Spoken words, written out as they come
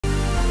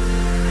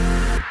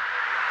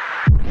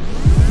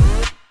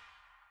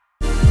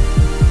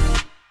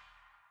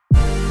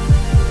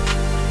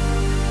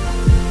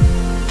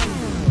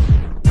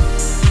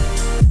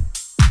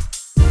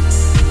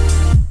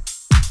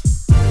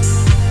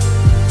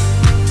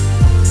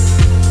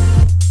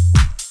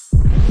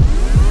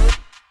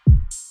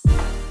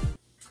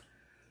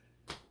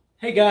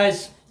Hey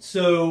guys,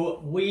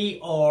 so we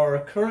are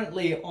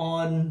currently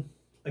on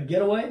a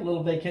getaway, a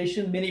little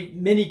vacation,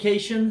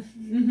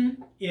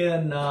 mini-cation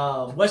in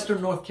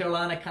Western North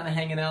Carolina, kind of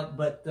hanging out,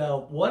 but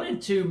wanted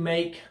to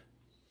make,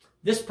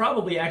 this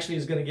probably actually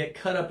is going to get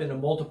cut up into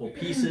multiple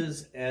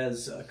pieces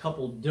as a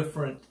couple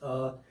different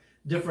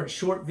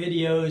short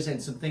videos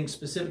and some things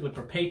specifically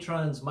for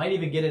patrons. Might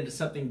even get into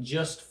something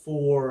just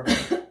for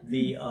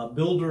the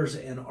builders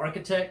and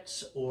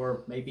architects,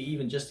 or maybe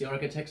even just the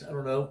architects. I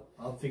don't know.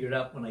 I'll figure it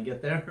out when I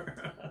get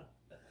there.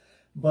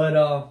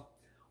 But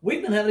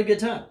we've been having a good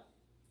time,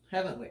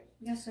 haven't we?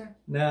 Yes, sir.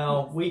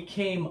 Now, we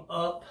came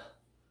up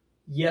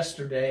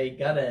yesterday,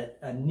 got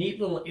a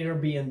neat little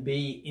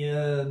Airbnb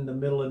in the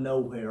middle of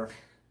nowhere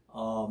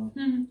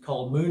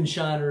called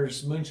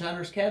Moonshiner's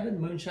Cabin?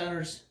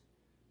 Moonshiner's,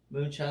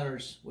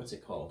 what's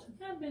it called?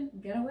 Cabin.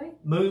 Getaway?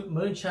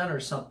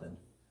 Moonshiner's something.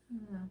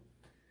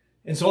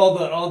 And so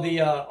all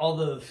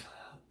the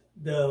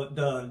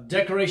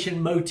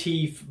decoration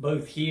motif,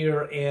 both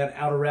here and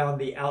out around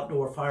the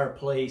outdoor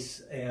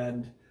fireplace,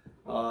 and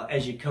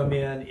as you come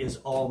in, is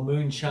all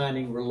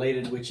moonshining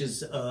related, which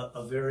is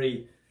a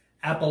very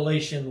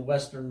Appalachian,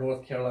 Western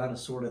North Carolina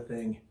sort of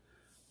thing.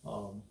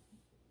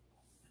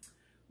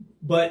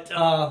 But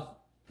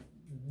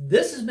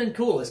this has been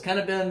cool. It's kind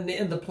of been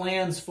in the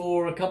plans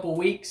for a couple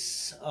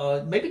weeks,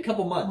 maybe a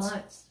couple months.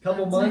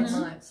 Couple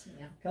months.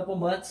 Yeah. Couple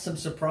months. Some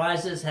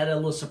surprises. Had a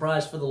little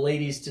surprise for the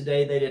ladies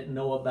today they didn't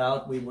know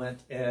about. We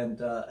went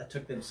and I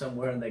took them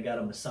somewhere and they got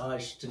a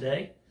massage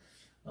today.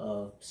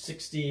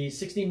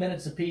 60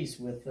 minutes apiece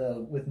with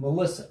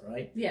Melissa,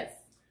 right? Yes.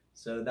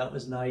 So that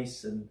was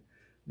nice. And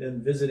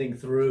then visiting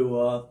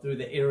through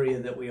the area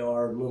that we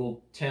are, a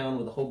little town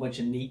with a whole bunch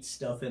of neat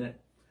stuff in it.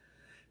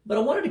 But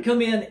I wanted to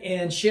come in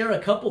and share a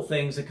couple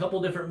things, a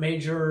couple different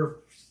major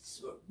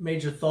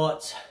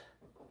thoughts.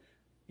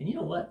 And you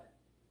know what?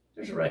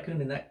 There's a raccoon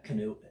in that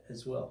canoe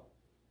as well.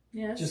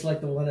 Yes. Just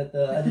like the one at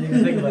the, I didn't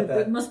even think about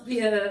that. It must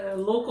be a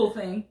local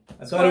thing.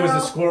 I thought it was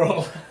a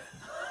squirrel.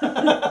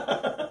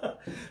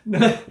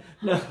 No.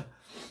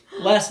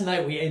 Last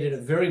night we ate at a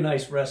very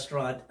nice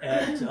restaurant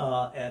at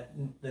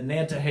the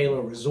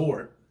Nantahala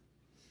Resort.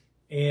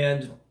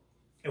 And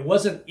it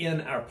wasn't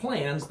in our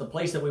plans, the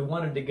place that we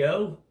wanted to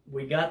go.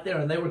 We got there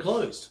and they were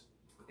closed.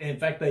 In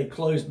fact, they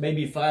closed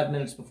maybe 5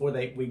 minutes before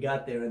we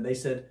got there, and they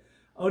said,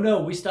 "Oh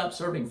no, we stopped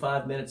serving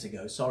 5 minutes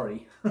ago.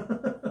 Sorry."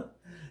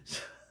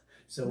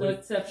 So no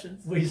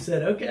exceptions. We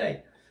said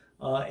okay,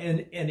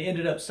 and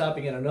ended up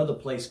stopping at another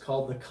place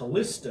called the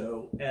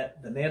Callisto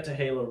at the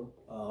Nantahala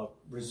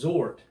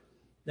Resort.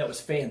 That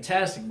was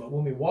fantastic. But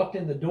when we walked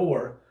in the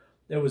door,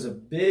 there was a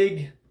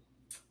big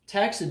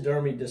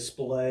taxidermy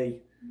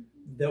display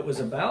that was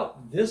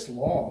about this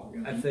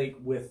long, I think,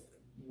 with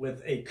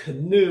a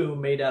canoe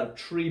made out of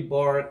tree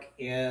bark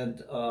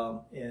and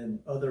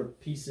other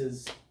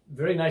pieces.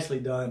 Very nicely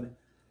done.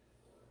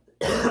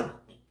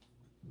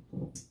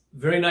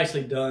 Very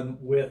nicely done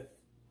with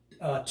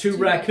two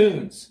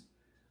raccoons.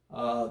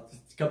 A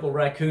couple of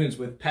raccoons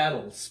with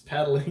paddles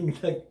paddling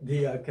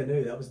the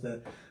canoe. That was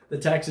the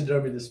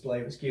taxidermy display.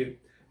 It was cute.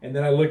 And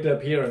then I looked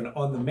up here, and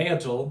on the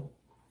mantle,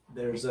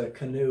 there's a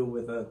canoe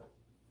with a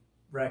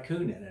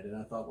raccoon in it, and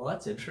I thought, well,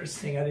 that's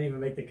interesting. I didn't even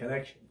make the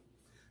connection.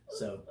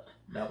 So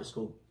that was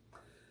cool.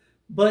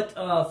 But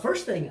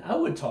first thing I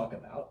would talk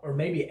about, or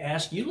maybe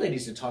ask you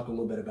ladies to talk a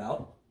little bit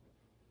about,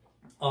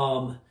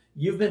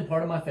 you've been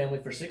part of my family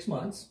for 6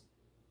 months.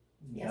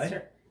 Yes, right?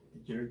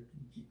 sir.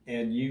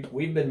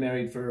 We've been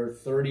married for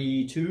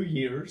 32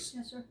 years.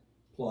 Yes, sir.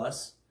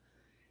 Plus.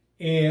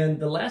 And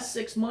the last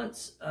 6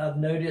 months I've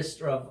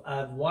noticed, or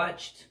I've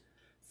watched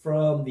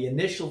from the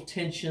initial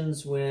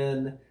tensions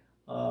when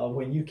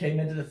you came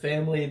into the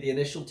family, the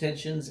initial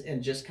tensions,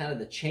 and just kind of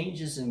the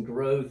changes and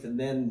growth, and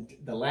then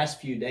the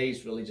last few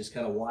days really just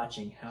kind of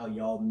watching how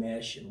y'all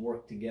mesh and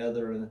work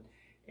together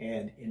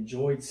and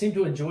seem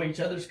to enjoy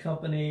each other's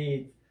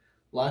company.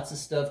 Lots of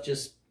stuff,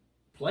 just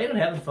playing and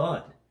having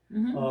fun.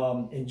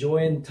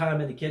 Enjoying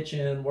time in the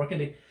kitchen,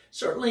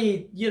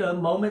 certainly,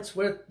 moments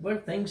where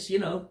things,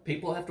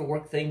 people have to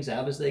work things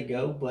out as they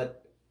go,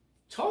 but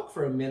talk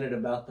for a minute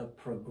about the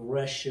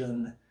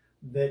progression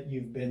that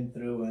you've been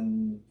through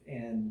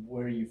and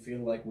where you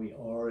feel like we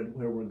are and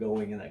where we're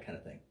going and that kind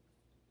of thing.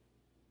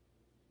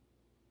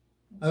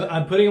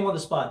 I'm putting them on the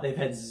spot. They've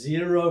had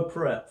zero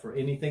prep for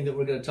anything that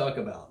we're going to talk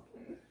about.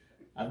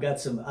 I've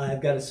got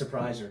a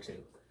surprise or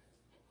two.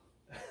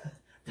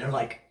 They're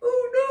like,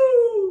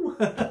 oh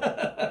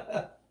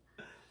no!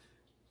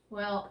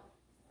 Well,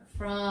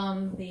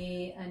 from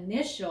the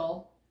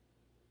initial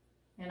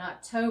in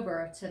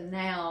October to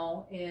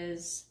now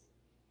is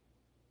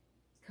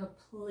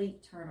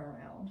complete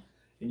turnaround.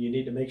 And you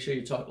need to make sure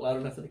you talk loud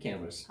enough for the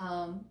cameras.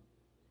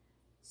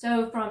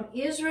 So from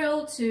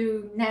Israel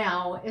to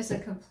now is a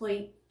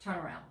complete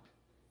turnaround.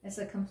 It's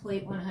a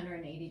complete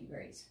 180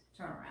 degrees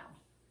turnaround.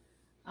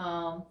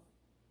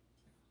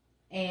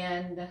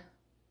 And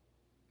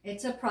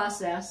it's a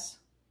process.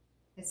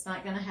 It's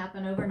not going to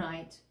happen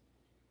overnight.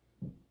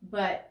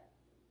 But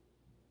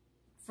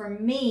for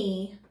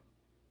me,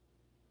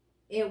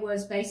 it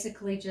was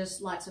basically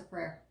just lots of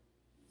prayer.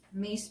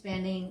 Me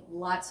spending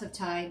lots of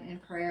time in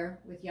prayer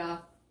with Yah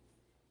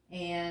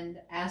and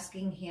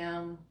asking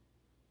him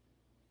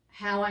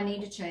how I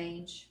need to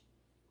change,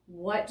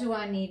 what do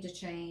I need to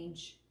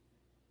change,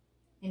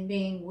 and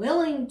being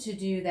willing to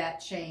do that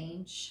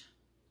change.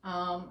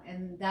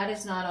 And that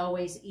is not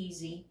always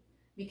easy,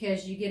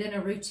 because you get in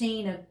a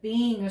routine of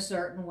being a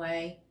certain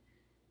way,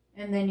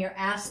 and then you're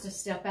asked to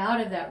step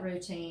out of that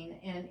routine,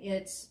 and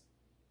it's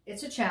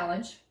a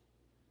challenge.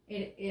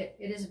 It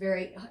is a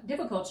very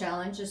difficult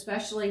challenge,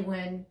 especially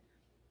when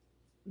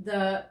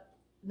the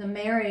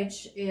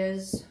marriage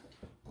is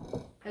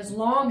as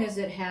long as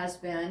it has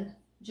been,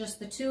 just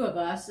the two of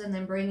us, and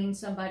then bringing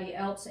somebody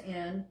else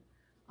in.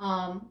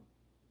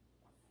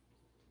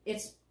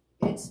 It's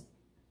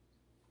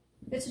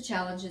a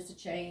challenge, it's a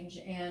change,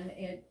 and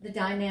the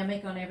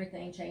dynamic on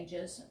everything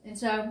changes. And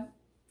so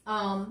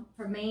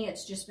for me,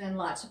 it's just been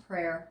lots of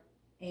prayer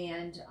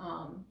and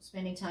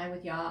spending time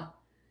with Yah,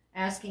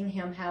 asking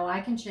him how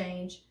I can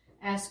change,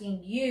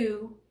 asking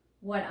you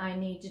what I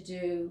need to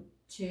do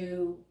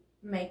to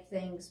make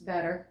things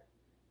better,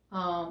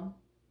 how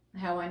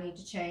I need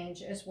to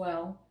change as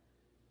well.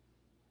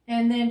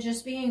 And then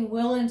just being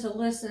willing to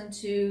listen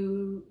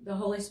to the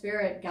Holy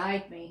Spirit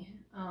guide me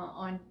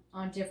on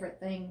different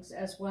things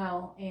as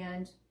well.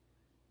 And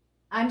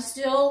I'm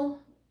still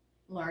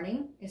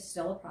learning. It's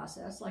still a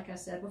process, like I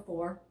said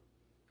before.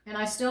 And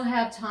I still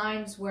have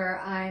times where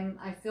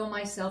I feel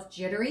myself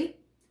jittery.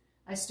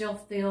 I still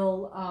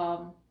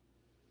feel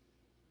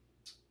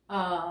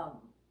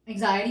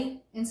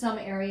anxiety in some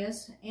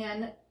areas.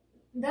 And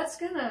that's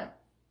gonna,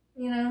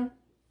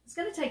 it's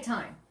gonna take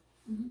time.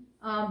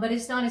 Mm-hmm. But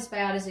it's not as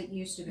bad as it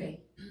used to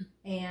be.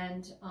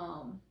 And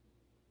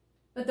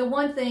but the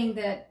one thing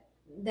that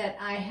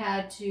I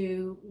had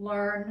to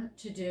learn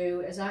to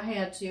do is I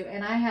had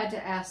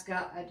to ask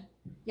God,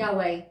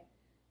 Yahweh,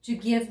 to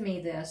give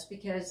me this,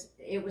 because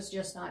it was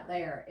just not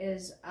there,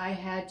 is I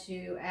had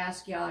to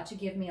ask Yah to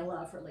give me a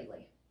love for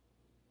Lili.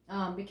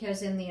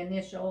 Because in the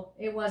initial,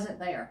 it wasn't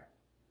there.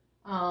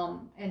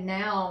 And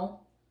now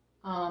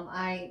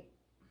I'm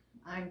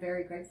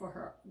very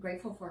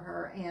grateful for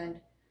her. And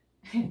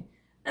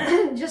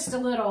just a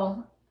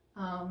little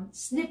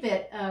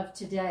snippet of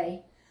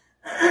today.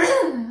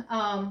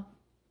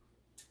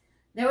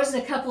 There was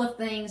a couple of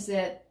things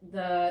that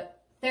the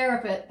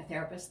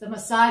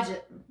massage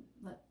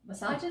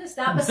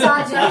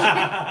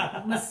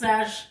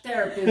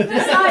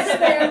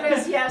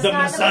therapist, yes. The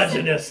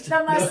misogynist.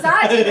 The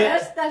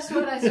misogynist, that's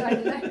what I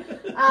started to say.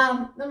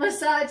 The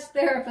massage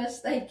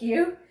therapist, thank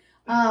you,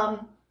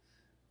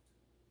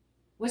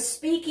 was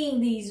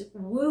speaking these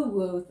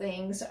woo-woo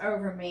things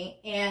over me,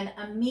 and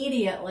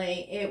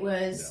immediately it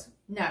was,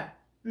 nope.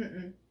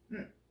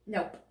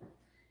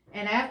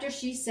 And after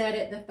she said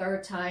it the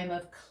third time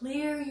of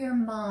clear your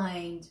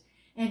mind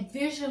and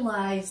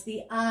visualize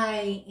the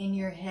eye in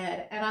your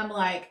head. And I'm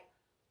like,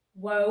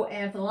 whoa.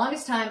 And for the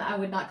longest time, I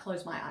would not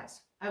close my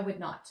eyes. I would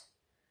not.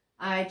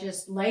 I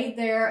just laid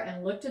there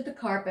and looked at the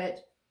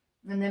carpet.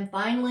 And then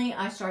finally,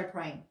 I started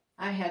praying.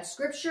 I had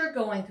scripture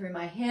going through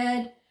my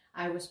head.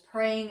 I was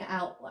praying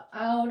out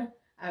loud.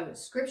 I was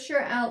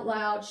scripture out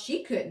loud.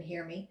 She couldn't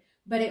hear me,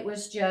 but it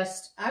was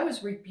just, I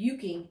was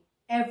rebuking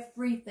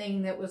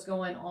everything that was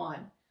going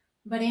on.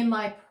 But in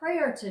my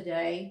prayer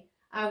today,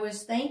 I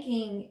was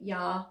thanking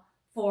Yah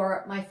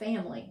for my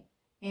family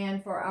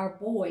and for our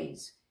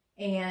boys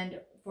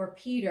and for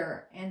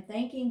Peter, and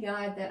thanking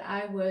God that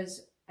I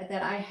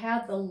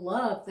have the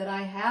love that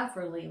I have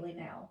for Lili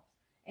now.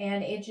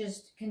 And it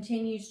just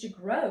continues to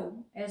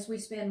grow as we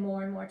spend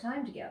more and more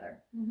time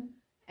together. Mm-hmm.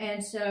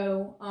 And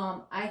so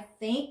I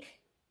think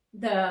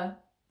the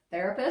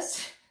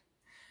therapist,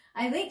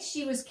 I think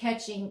she was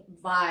catching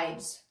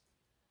vibes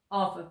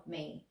off of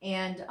me.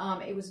 And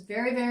it was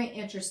very, very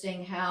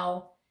interesting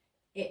how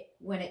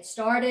when it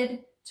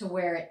started to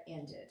where it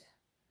ended.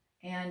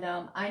 And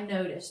I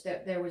noticed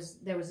that there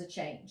was a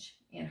change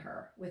in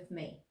her with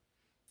me.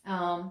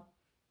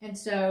 And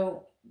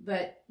so,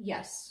 but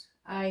yes,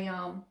 I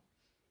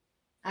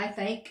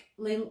thank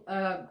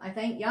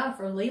Yah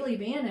for Lili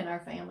being in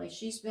our family.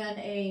 She's been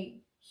a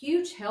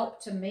huge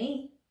help to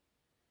me.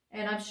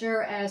 And I'm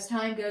sure as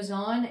time goes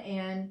on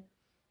and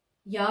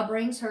Yah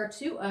brings her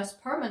to us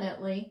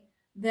permanently,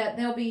 that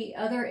there'll be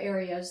other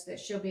areas that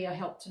she'll be a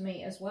help to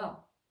me as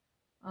well.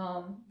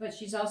 But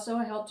she's also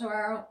a help to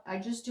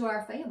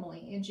our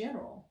family in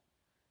general.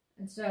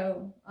 And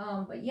so,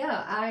 but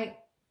yeah, I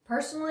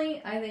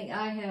think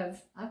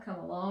I've come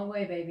a long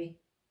way, baby.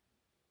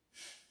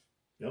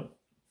 Yep.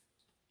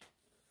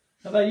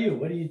 How about you?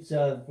 What do you,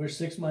 we're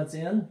 6 months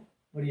in.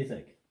 What do you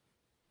think?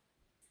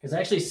 Because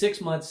actually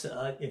 6 months,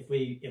 if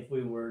we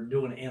were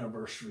doing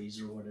anniversaries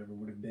or whatever,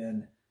 would have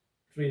been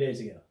 3 days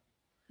ago.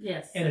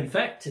 Yes. And in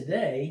fact,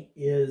 today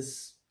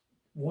is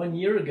 1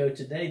 year ago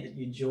today that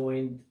you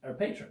joined our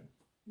Patreon.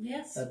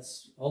 Yes.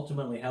 That's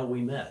ultimately how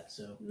we met.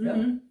 So,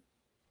 mm-hmm.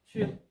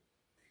 Yeah. True.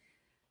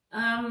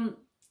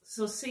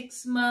 So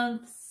 6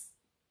 months,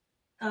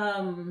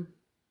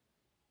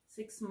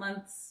 6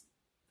 months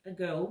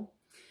ago,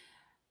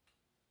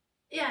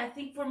 yeah, I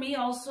think for me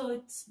also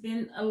it's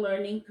been a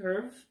learning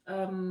curve.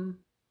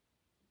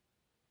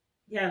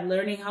 Yeah,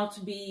 learning how to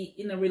be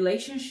in a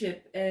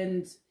relationship,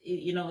 and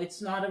you know,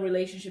 it's not a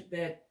relationship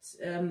that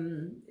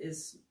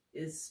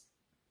is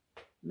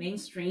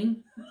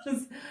mainstream.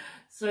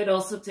 So it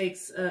also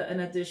takes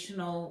an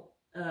additional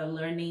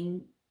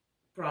learning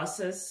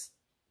process,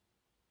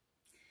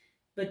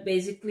 but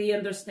basically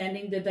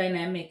understanding the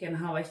dynamic and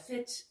how I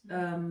fit.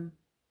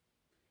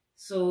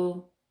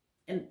 So,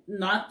 and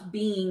not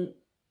being,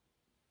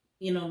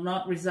 you know,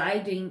 not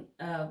residing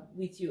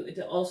with you, it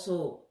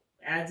also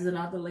adds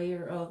another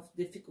layer of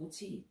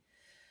difficulty.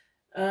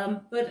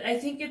 But I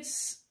think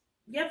it's,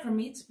 yeah, for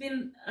me, it's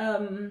been,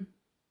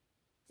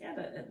 yeah,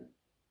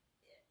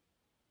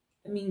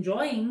 I'm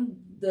enjoying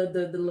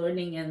the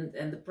learning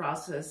and the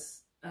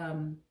process,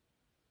 and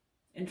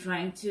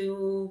trying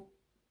to,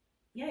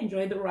 yeah,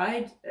 enjoy the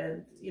ride,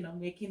 and, you know,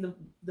 making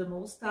the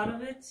most out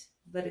of it.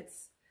 But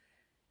it's,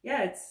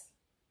 yeah,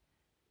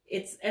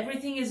 it's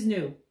everything is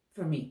new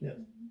for me. Yeah.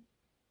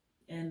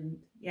 And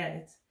yeah,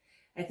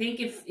 I think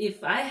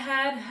if I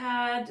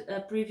had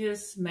a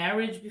previous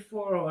marriage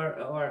before, or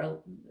a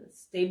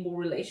stable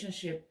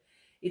relationship,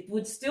 it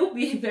would still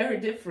be very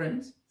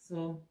different.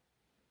 So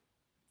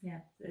yeah,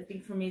 I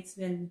think for me it's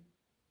been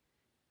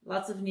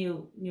lots of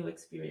new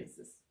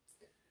experiences.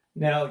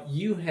 Now,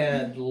 you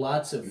had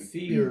lots of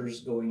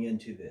fears going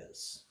into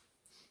this.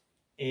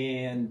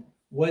 And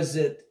was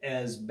it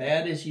as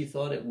bad as you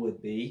thought it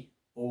would be,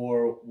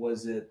 or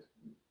was it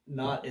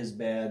not as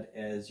bad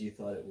as you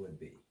thought it would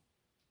be?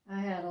 I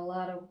had a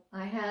lot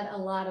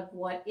of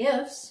what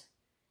ifs,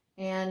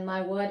 and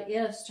my what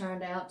ifs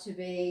turned out to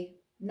be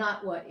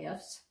not what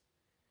ifs.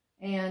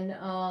 And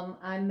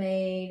I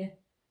made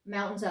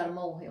mountains out of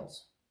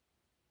molehills.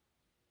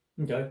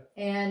 Okay.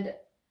 And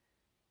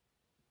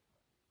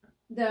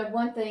the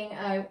one thing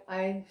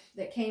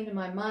that came to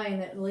my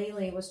mind that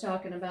Lili was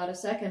talking about a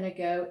second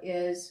ago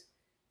is,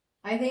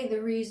 I think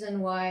the reason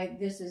why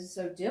this is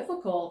so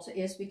difficult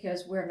is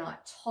because we're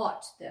not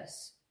taught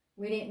this.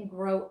 We didn't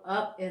grow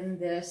up in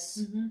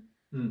this.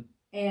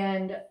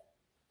 And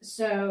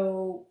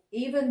so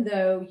even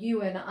though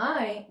you and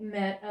I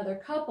met other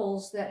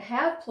couples that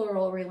have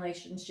plural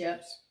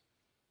relationships,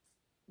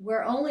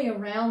 we're only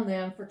around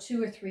them for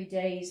 2 or 3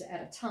 days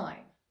at a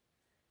time.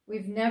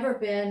 We've never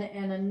been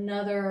in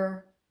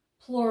another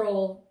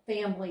plural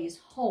family's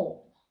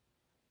home.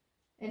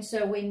 And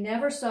so we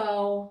never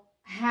saw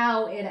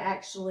how it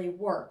actually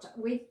worked.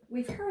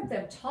 We've heard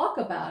them talk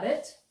about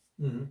it,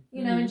 you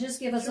know, and just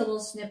give us a little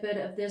snippet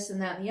of this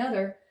and that and the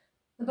other,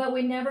 but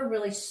we never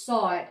really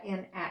saw it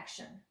in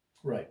action.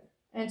 Right.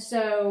 And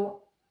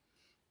so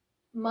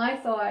my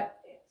thought,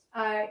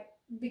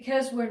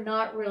 because we're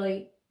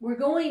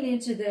going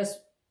into this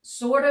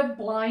sort of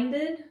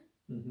blinded,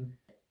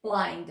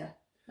 blind,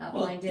 not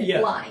blinded,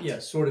 yeah, blind. Yeah,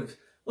 sort of.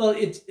 Well,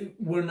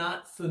 we're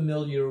not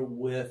familiar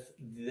with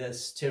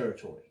this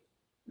territory.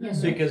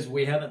 Yes, because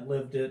we haven't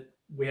lived it.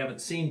 We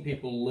haven't seen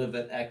people live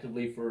it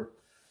actively for,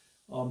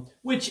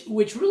 which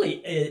really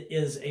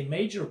is a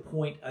major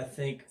point, I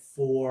think,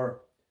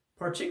 for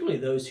particularly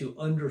those who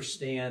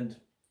understand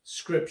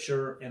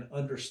Scripture and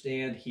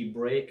understand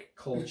Hebraic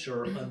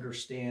culture,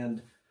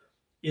 understand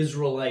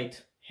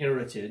Israelite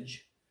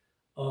heritage.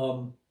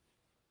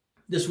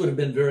 This would have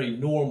been very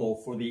normal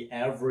for the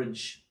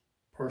average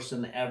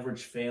person,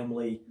 average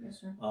family. Yes,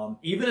 sir.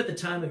 Even at the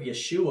time of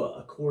Yeshua,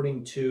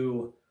 according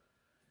to,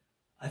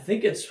 I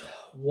think it's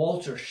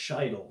Walter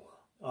Scheidel,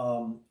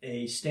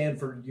 a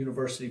Stanford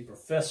University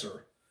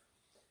professor,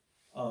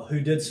 who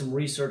did some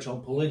research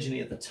on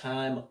polygyny at the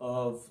time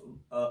of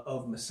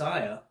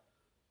Messiah.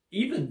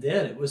 Even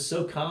then, it was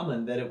so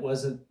common that it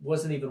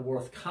wasn't even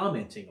worth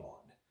commenting on.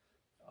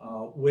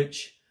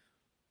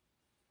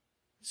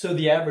 So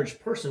the average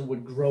person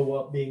would grow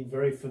up being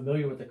very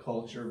familiar with the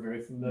culture,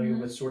 very familiar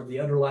with sort of the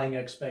underlying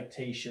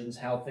expectations,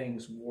 how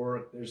things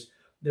work.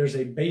 There's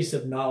a base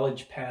of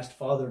knowledge passed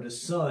father to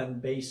son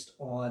based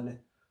on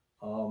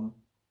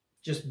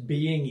just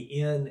being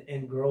in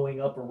and growing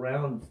up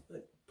around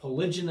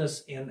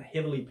polygynous and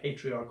heavily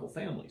patriarchal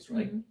families,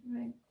 right?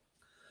 Right.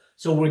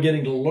 So we're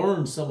getting to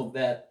learn some of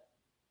that,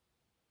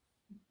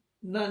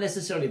 not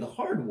necessarily the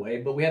hard way,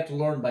 but we have to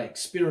learn by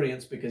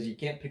experience, because you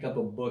can't pick up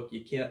a book.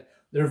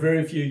 There are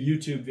very few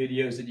YouTube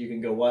videos that you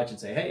can go watch and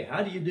say, hey,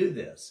 how do you do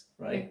this,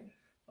 right?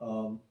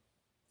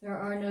 There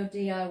are no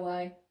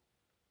DIY.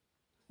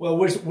 Well,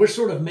 we're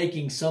sort of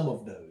making some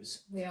of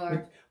those. We are.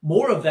 But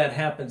more of that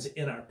happens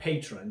in our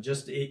Patreon.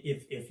 Just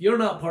if you're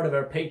not part of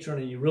our Patreon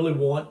and you really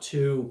want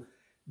to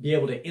be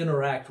able to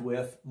interact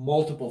with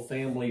multiple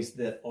families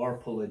that are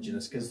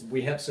polygynous, because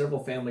we have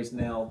several families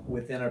now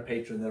within our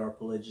Patreon that are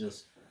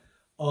polygynous,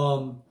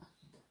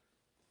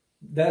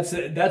 that's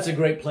a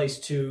great place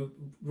to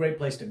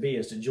be,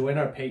 is to join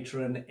our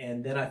Patreon.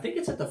 And then I think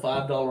it's at the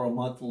 $5 a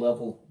month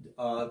level.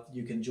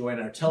 You can join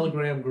our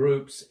Telegram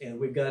groups, and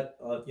we've got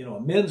a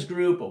men's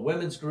group, a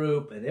women's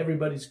group, and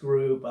everybody's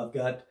group. I've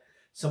got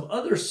some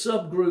other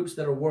subgroups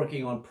that are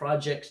working on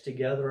projects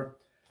together.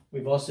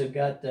 We've also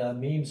got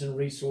memes and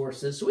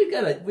resources. So we've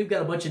got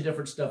a bunch of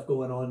different stuff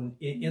going on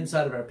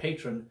inside of our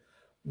Patreon,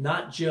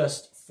 not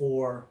just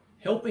for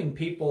helping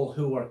people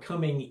who are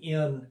coming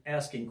in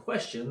asking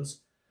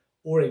questions,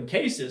 or in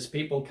cases,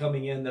 people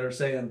coming in that are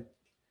saying,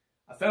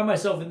 I found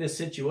myself in this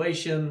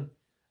situation.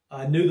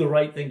 I knew the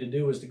right thing to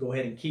do was to go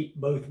ahead and keep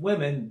both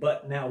women,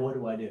 but now what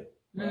do I do?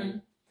 Right? Mm-hmm.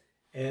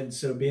 And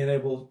so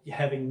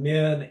having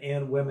men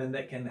and women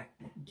that can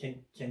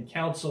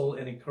counsel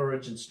and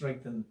encourage and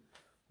strengthen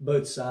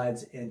both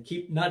sides, and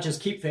not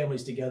just keep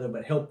families together,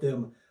 but help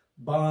them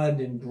bond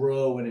and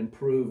grow and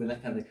improve and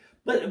that kind of thing.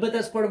 But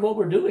that's part of what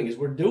we're doing, is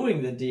we're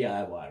doing the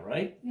DIY,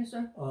 right? Yes,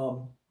 sir.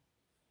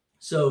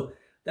 So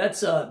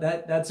that's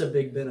a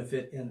big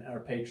benefit in our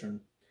Patreon.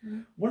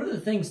 Mm-hmm. One of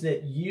the things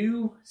that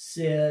you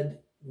said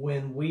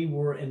when we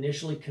were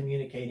initially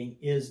communicating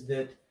is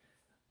that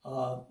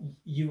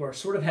you are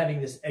sort of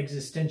having this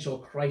existential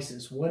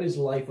crisis. What is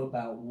life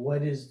about?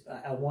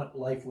 I want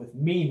life with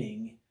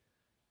meaning.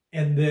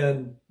 And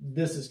then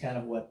this is kind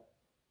of what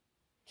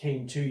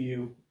came to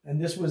you. And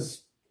this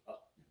was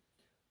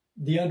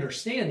the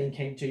understanding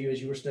came to you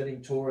as you were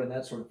studying Torah and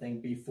that sort of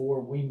thing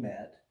before we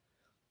met.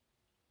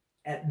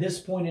 At this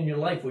point in your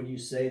life, would you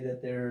say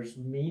that there's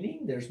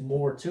meaning? There's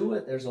more to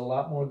it? There's a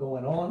lot more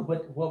going on?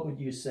 What would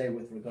you say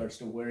with regards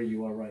to where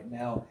you are right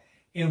now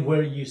and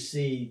where you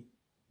see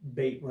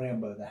Beit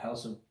Rambo, the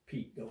House of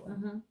Pete, going?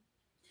 Mm-hmm.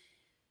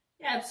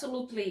 Yeah,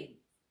 absolutely.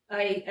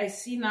 I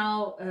see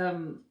now,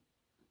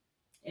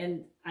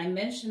 and I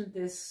mentioned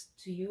this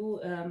to you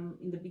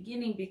in the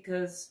beginning,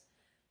 because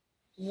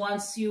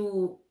once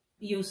you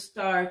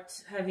start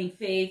having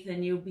faith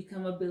and you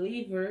become a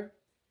believer,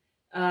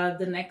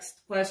 the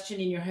next question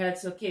in your head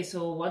is, okay,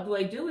 so what do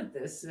I do with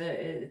this?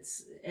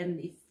 And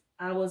if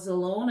I was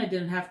alone, I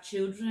didn't have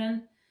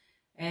children,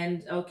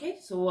 and okay,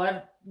 so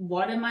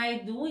what am I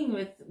doing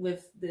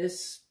with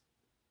this,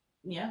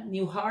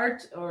 new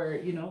heart, or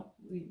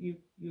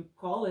you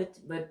call it,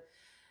 but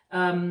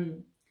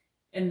and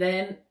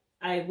then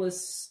I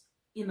was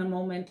in a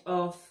moment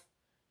of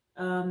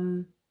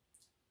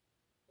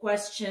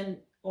question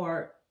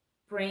or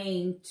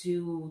praying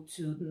to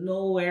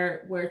know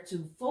where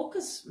to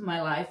focus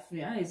my life.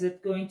 Yeah, is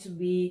it going to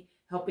be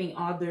helping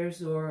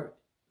others, or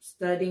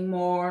studying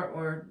more,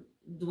 or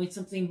doing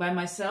something by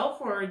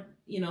myself, or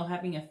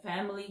having a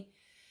family?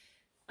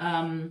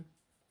 And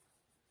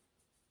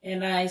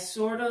I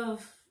sort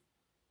of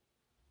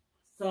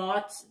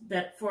thought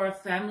that for a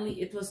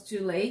family it was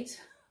too late.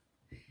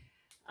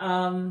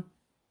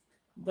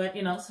 But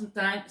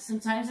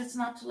sometimes it's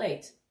not too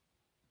late.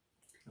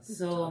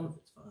 So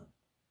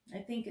I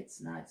think it's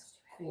not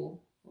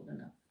cool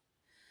enough.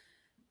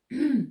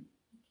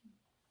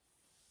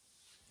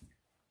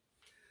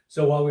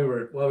 So while we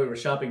were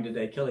shopping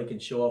today, Kelly can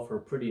show off her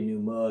pretty new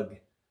mug.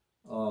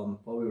 While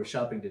we were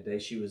shopping today,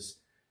 she was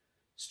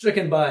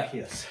stricken by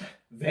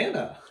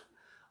Vanna.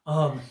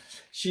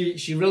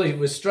 She really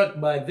was struck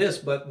by this.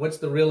 But what's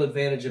the real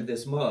advantage of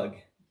this mug?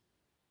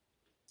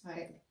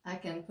 I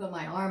can put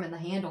my arm in the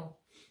handle.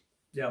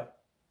 Yeah.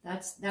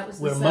 That was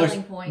the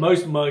selling point.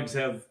 Most mugs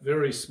have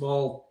very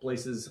small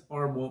places.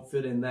 Arm won't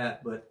fit in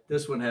that, but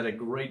this one had a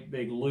great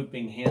big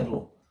looping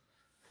handle.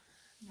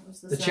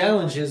 The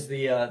challenge is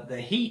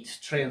the heat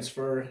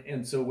transfer,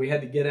 and so we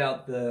had to get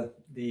out the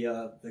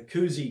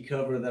koozie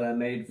cover that I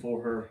made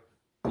for her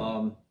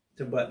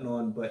to button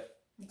on. But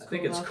I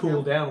think it's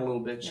cooled down a little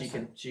bit. Yes,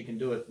 she can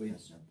do it. We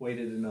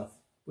waited enough.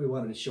 We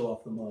wanted to show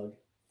off the mug.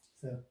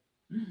 So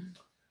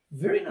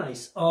very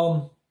nice.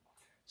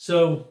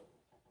 So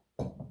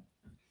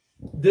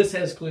this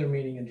has clear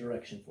meaning and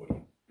direction for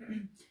you.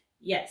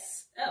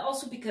 Yes.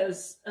 Also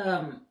because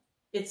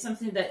it's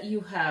something that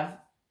you had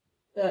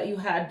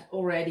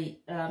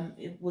already.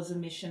 It was a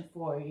mission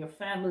for your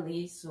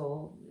family.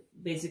 So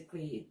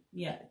basically,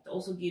 it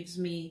also gives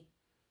me,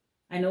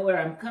 I know where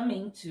I'm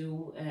coming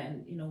to,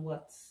 and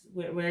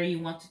where you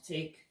want to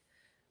take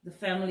the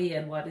family,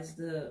 and what is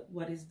the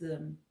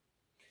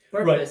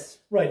purpose.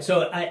 Right.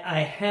 So I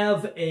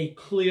have a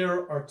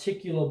clear,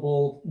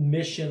 articulable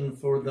mission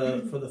for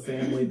the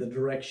family, the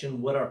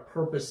direction, what our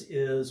purpose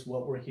is,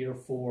 what we're here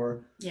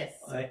for. Yes.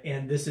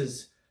 And this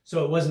is,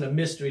 so it wasn't a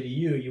mystery to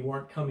you. You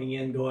weren't coming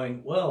in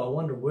going, well, I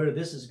wonder where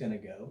this is going to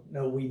go.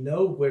 No, we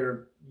know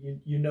where,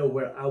 you know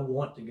where I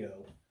want to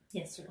go.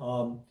 Yes, sir.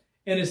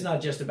 And it's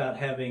not just about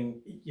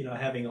having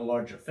a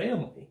larger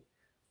family.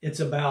 It's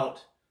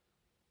about,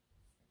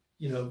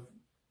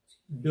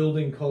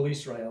 building Kol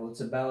Israel.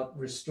 It's about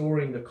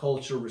restoring the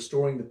culture,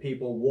 restoring the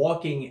people,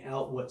 walking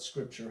out what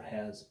Scripture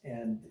has,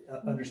 and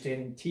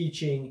understanding,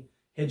 teaching,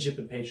 headship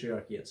and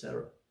patriarchy,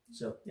 etc.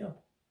 So,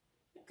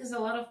 Because a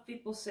lot of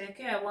people say,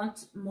 okay, I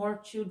want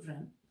more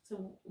children.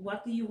 So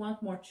what do you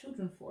want more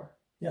children for?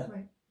 Yeah.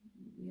 Right.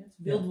 Yes.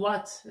 Build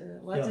what?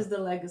 What is the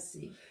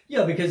legacy?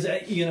 Yeah, because,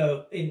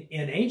 in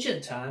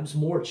ancient times,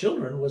 more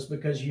children was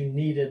because you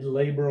needed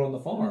labor on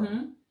the farm.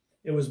 Mm-hmm.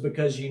 It was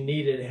because you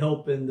needed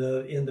help in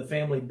the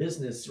family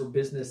business or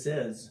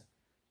businesses,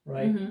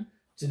 right? Mm-hmm.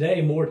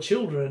 Today, more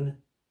children,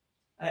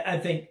 I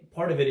think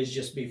part of it is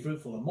just be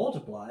fruitful and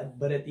multiply.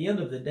 But at the end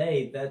of the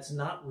day, that's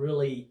not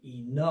really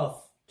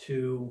enough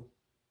to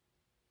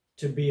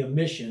be a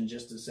mission,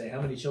 just to say,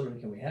 how many children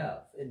can we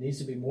have? It needs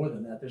to be more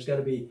than that. There's got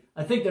to be,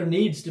 I think there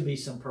needs to be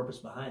some purpose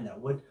behind that.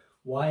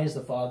 Why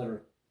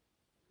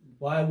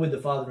would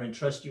the Father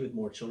entrust you with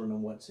more children,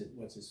 and what's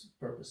his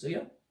purpose? So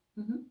yeah.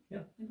 Mm-hmm.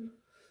 Yeah. Mm-hmm.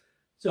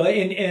 So,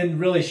 and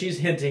really she's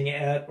hinting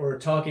at or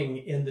talking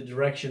in the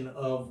direction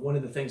of one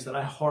of the things that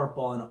I harp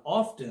on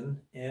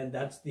often, and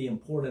that's the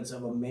importance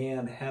of a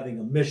man having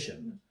a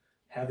mission,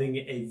 having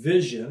a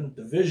vision.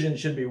 The vision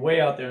should be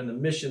way out there, and the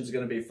mission's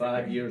going to be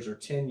 5 years or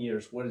 10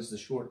 years. What is the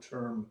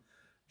short-term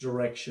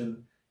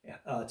direction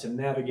to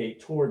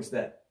navigate towards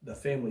the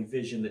family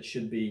vision that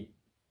should be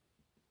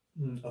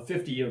a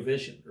 50-year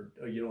vision,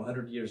 or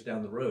 100 years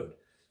down the road?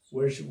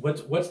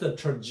 What's the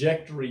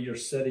trajectory you're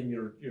setting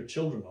your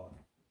children on?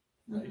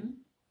 Right. Mm-hmm.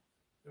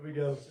 There we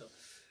go.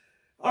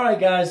 All right,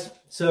 guys.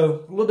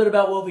 So a little bit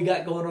about what we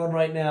got going on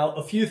right now.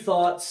 A few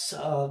thoughts.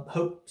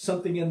 Hope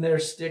something in there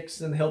sticks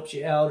and helps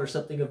you out, or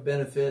something of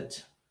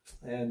benefit.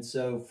 And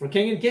so for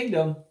King and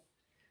Kingdom,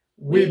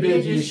 we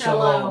bid you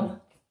shalom.